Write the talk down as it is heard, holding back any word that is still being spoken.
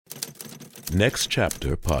Next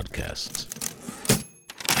Chapter Podcasts.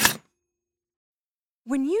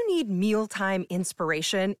 When you need mealtime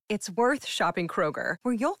inspiration, it's worth shopping Kroger,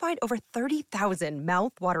 where you'll find over 30,000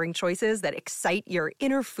 mouth-watering choices that excite your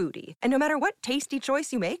inner foodie. And no matter what tasty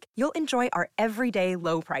choice you make, you'll enjoy our everyday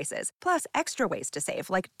low prices, plus extra ways to save,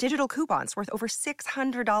 like digital coupons worth over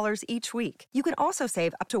 $600 each week. You can also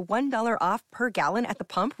save up to $1 off per gallon at the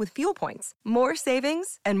pump with fuel points. More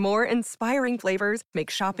savings and more inspiring flavors make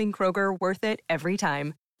shopping Kroger worth it every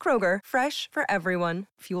time. Kroger, fresh for everyone.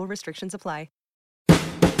 Fuel restrictions apply.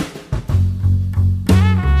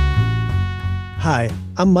 Hi,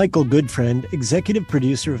 I'm Michael Goodfriend, executive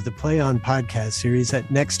producer of the Play On podcast series at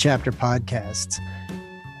Next Chapter Podcasts.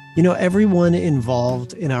 You know, everyone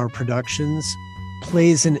involved in our productions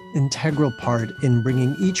plays an integral part in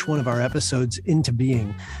bringing each one of our episodes into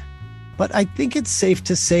being. But I think it's safe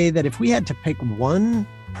to say that if we had to pick one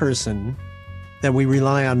person that we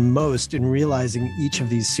rely on most in realizing each of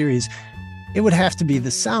these series, it would have to be the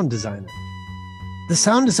sound designer. The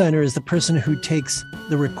sound designer is the person who takes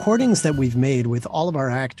the recordings that we've made with all of our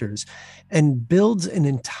actors and builds an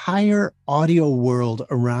entire audio world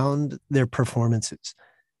around their performances.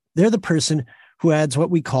 They're the person who adds what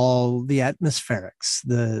we call the atmospherics,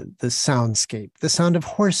 the soundscape, the sound of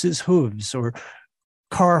horses' hooves or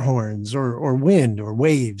car horns or wind or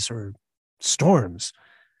waves or storms.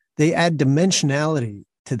 They add dimensionality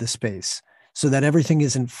to the space, so that everything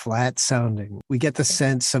isn't flat sounding. We get the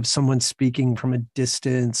sense of someone speaking from a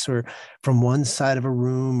distance or from one side of a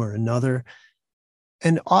room or another.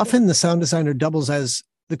 And often the sound designer doubles as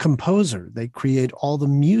the composer. They create all the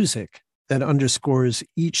music that underscores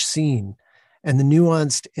each scene and the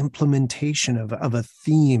nuanced implementation of a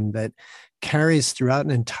theme that carries throughout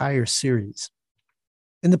an entire series.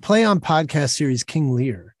 In the Play On podcast series King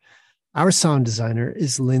Lear, our sound designer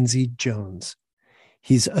is Lindsay Jones.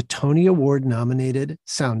 He's a Tony Award-nominated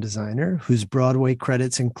sound designer whose Broadway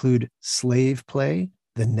credits include Slave Play,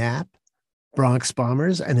 The Nap, Bronx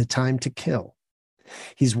Bombers, and A Time to Kill.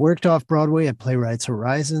 He's worked off-Broadway at Playwrights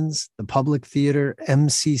Horizons, the Public Theater,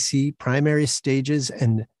 MCC, Primary Stages,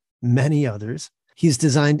 and many others. He's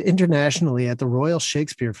designed internationally at the Royal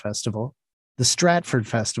Shakespeare Festival, the Stratford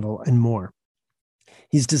Festival, and more.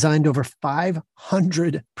 He's designed over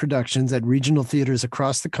 500 productions at regional theaters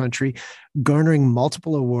across the country, garnering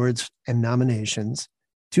multiple awards and nominations,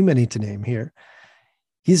 too many to name here.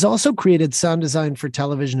 He's also created sound design for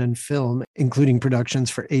television and film, including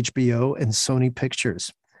productions for HBO and Sony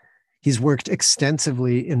Pictures. He's worked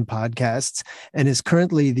extensively in podcasts and is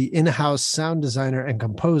currently the in-house sound designer and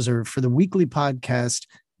composer for the weekly podcast,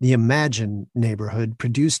 The Imagine Neighborhood,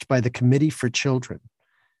 produced by the Committee for Children.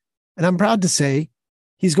 And I'm proud to say,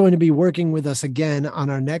 he's going to be working with us again on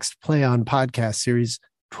our next Play On podcast series,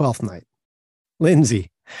 12th Night.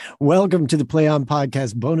 Lindsay, welcome to the Play On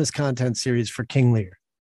podcast bonus content series for King Lear.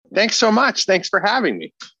 Thanks so much. Thanks for having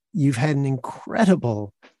me. You've had an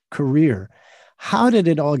incredible career. How did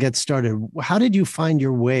it all get started? How did you find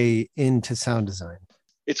your way into sound design?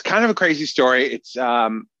 It's kind of a crazy story. It's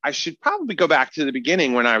I should probably go back to the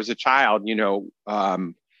beginning when I was a child.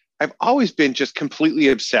 I've always been just completely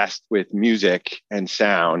obsessed with music and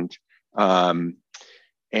sound. My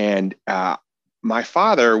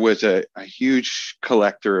father was a huge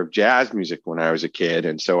collector of jazz music when I was a kid.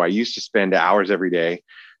 And so I used to spend hours every day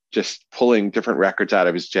just pulling different records out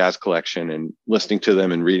of his jazz collection and listening to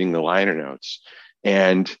them and reading the liner notes.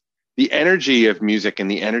 And the energy of music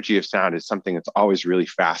and the energy of sound is something that's always really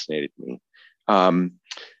fascinated me.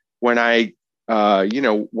 When I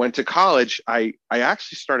went to college, I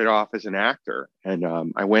actually started off as an actor, and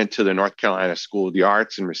I went to the North Carolina School of the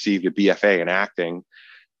Arts and received a BFA in acting.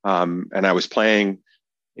 And I was playing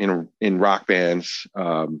in rock bands,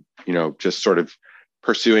 just sort of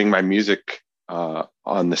pursuing my music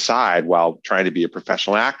on the side while trying to be a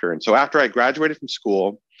professional actor. And so after I graduated from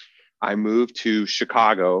school, I moved to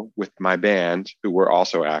Chicago with my band, who were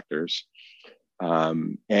also actors,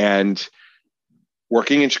 and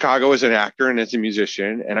working in Chicago as an actor and as a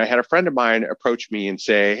musician. And I had a friend of mine approach me and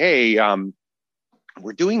say, hey,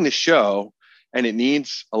 we're doing this show and it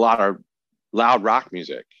needs a lot of loud rock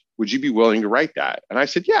music. Would you be willing to write that? And I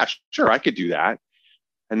said, yeah, sure, I could do that.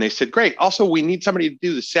 And they said, great. Also, we need somebody to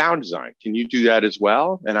do the sound design. Can you do that as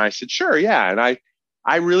well? And I said, sure, yeah. And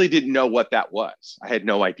I really didn't know what that was. I had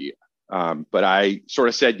no idea. But I sort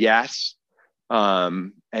of said yes.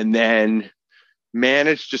 And then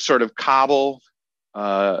managed to sort of cobble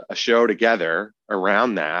a show together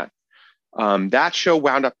around that. That show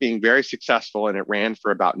wound up being very successful, and it ran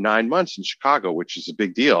for about 9 months in Chicago, which is a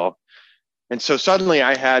big deal. And so suddenly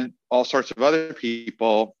I had all sorts of other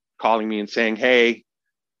people calling me and saying, hey,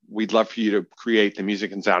 we'd love for you to create the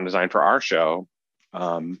music and sound design for our show.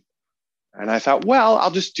 And I thought, well,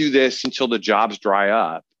 I'll just do this until the jobs dry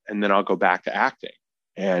up, and then I'll go back to acting.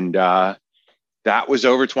 And that was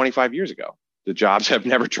over 25 years ago. The jobs have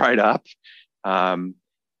never dried up.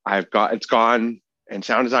 It's gone, and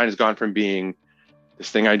sound design has gone from being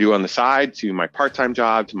this thing I do on the side to my part-time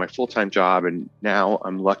job to my full-time job. And now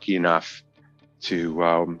I'm lucky enough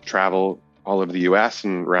to travel all over the US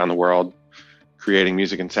and around the world, creating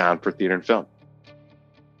music and sound for theater and film.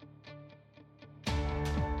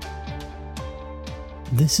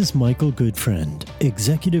 This is Michael Goodfriend,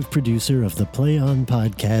 executive producer of the Play On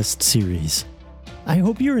podcast series. I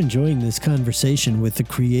hope you're enjoying this conversation with the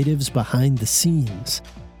creatives behind the scenes.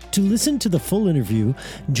 To listen to the full interview,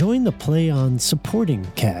 join the Play On supporting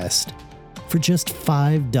cast for just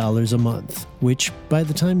 $5 a month, which by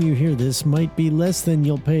the time you hear this might be less than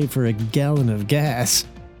you'll pay for a gallon of gas.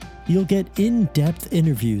 You'll get in-depth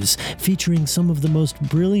interviews featuring some of the most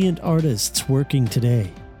brilliant artists working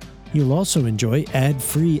today. You'll also enjoy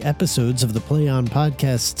ad-free episodes of the Play On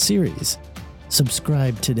podcast series.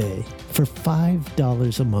 Subscribe today for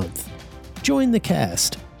 $5 a month. Join the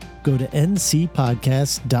cast. Go to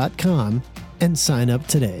ncpodcast.com and sign up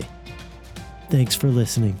today. Thanks for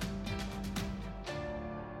listening.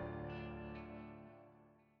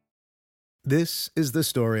 This is the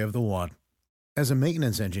story of the one. As a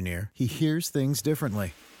maintenance engineer, he hears things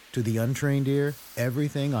differently. To the untrained ear,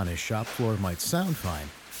 everything on his shop floor might sound fine,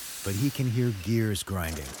 but he can hear gears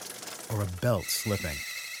grinding or a belt slipping.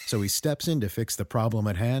 So he steps in to fix the problem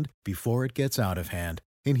at hand before it gets out of hand.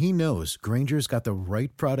 And he knows Grainger's got the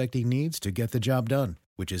right product he needs to get the job done,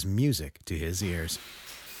 which is music to his ears.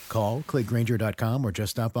 Call, click Grainger.com, or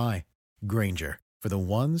just stop by. Grainger, for the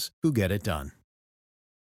ones who get it done.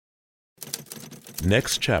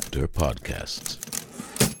 Next Chapter Podcasts.